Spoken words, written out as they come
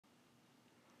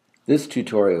This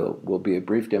tutorial will be a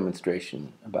brief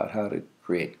demonstration about how to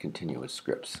create continuous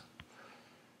scripts.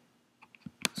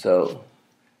 So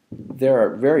there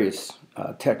are various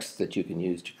texts that you can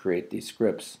use to create these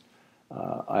scripts.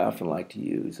 I often like to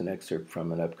use an excerpt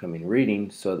from an upcoming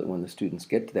reading so that when the students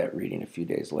get to that reading a few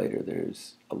days later,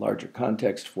 there's a larger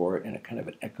context for it and a kind of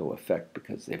an echo effect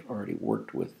because they've already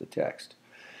worked with the text.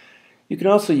 You can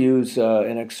also use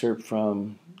an excerpt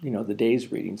from the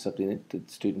day's reading, something that the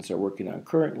students are working on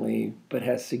currently, but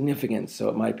has significance, so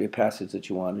it might be a passage that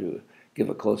you want to give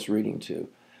a close reading to.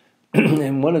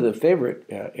 And one of the favorite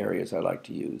areas I like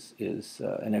to use is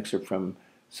an excerpt from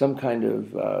some kind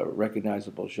of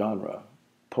recognizable genre,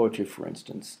 poetry for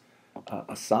instance,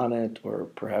 a sonnet or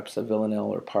perhaps a villanelle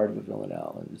or part of a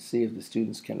villanelle, and to see if the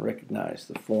students can recognize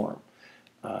the form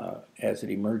as it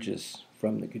emerges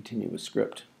from the continuous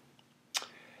script.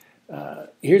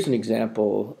 Here's an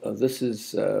example. This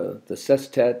is the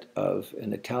sestet of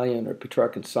an Italian or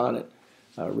Petrarchan sonnet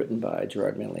written by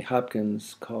Gerard Manley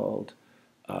Hopkins called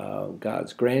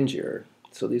God's Grandeur.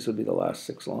 So these would be the last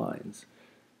 6 lines.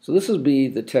 So this would be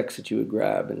the text that you would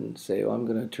grab and say, I'm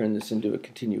going to turn this into a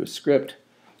continuous script.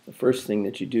 The first thing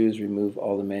that you do is remove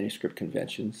all the manuscript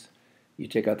conventions. You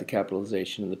take out the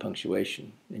capitalization and the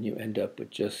punctuation, and you end up with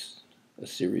just a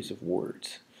series of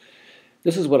words.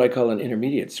 This is what I call an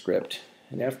intermediate script,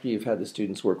 and after you've had the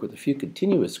students work with a few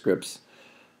continuous scripts,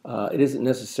 it isn't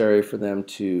necessary for them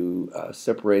to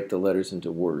separate the letters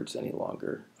into words any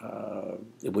longer.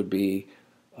 It would be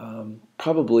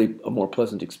probably a more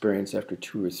pleasant experience after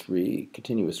 2 or 3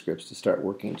 continuous scripts to start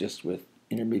working just with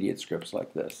intermediate scripts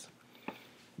like this.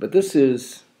 But this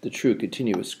is the true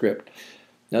continuous script.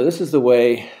 Now this is the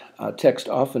way text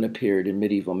often appeared in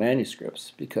medieval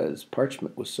manuscripts because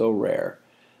parchment was so rare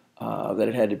that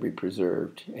it had to be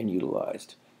preserved and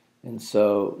utilized. And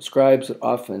so scribes would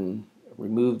often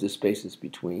remove the spaces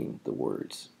between the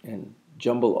words and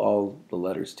jumble all the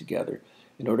letters together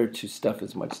in order to stuff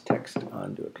as much text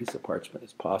onto a piece of parchment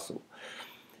as possible.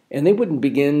 And they wouldn't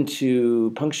begin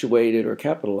to punctuate it or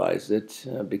capitalize it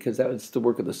because that was the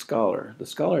work of the scholar. The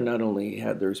scholar not only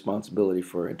had the responsibility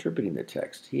for interpreting the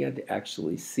text, he had to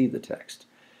actually see the text.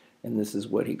 And this is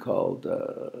what he called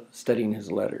studying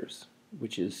his letters,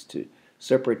 which is to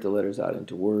separate the letters out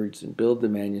into words and build the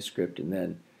manuscript and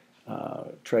then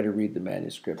try to read the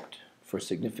manuscript for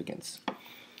significance.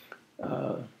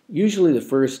 Usually the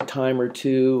first time or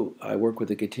two I work with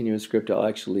a continuous script, I'll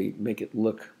actually make it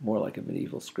look more like a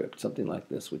medieval script, something like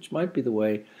this, which might be the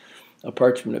way a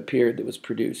parchment appeared that was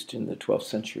produced in the 12th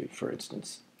century, for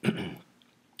instance.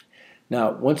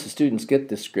 Now, once the students get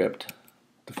this script,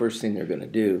 the first thing they're going to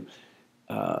do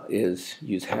is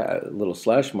use little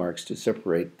slash marks to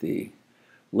separate the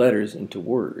letters into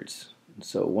words. And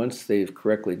so once they've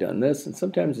correctly done this, and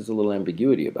sometimes there's a little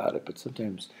ambiguity about it, but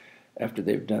sometimes after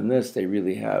they've done this, they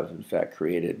really have, in fact,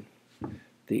 created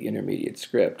the intermediate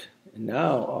script. And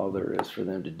now all there is for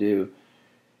them to do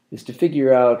is to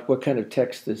figure out what kind of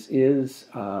text this is,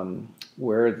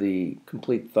 where the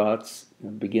complete thoughts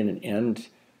begin and end,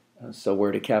 so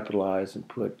where to capitalize and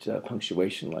put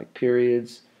punctuation like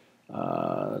periods,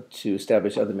 to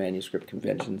establish other manuscript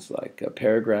conventions like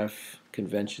paragraph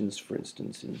conventions, for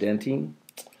instance, indenting.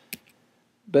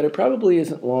 But it probably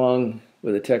isn't long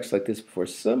with a text like this before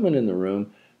someone in the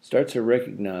room starts to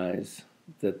recognize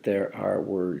that there are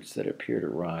words that appear to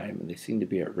rhyme, and they seem to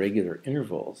be at regular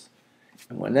intervals.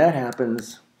 And when that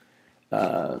happens,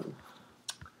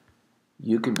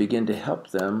 you can begin to help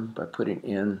them by putting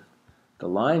in the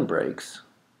line breaks,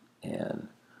 and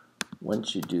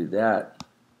once you do that,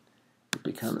 it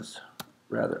becomes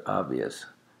rather obvious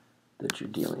that you're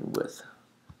dealing with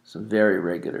some very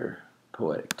regular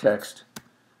poetic text.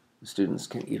 The students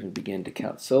can even begin to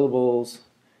count syllables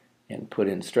and put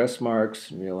in stress marks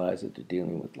and realize that they're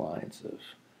dealing with lines of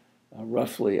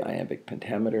roughly iambic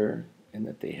pentameter and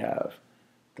that they have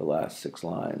the last 6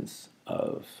 lines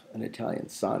of an Italian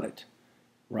sonnet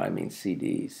rhyming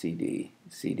CD, CD,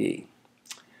 CD.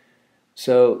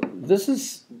 So this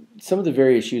is some of the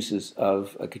various uses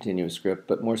of a continuous script,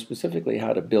 but more specifically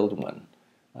how to build one,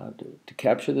 to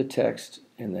capture the text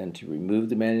and then to remove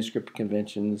the manuscript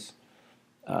conventions,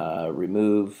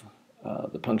 remove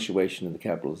the punctuation and the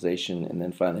capitalization, and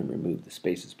then finally remove the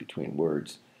spaces between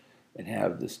words and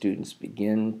have the students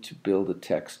begin to build a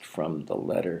text from the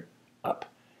letter up.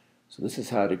 So this is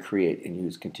how to create and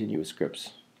use continuous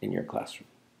scripts in your classroom.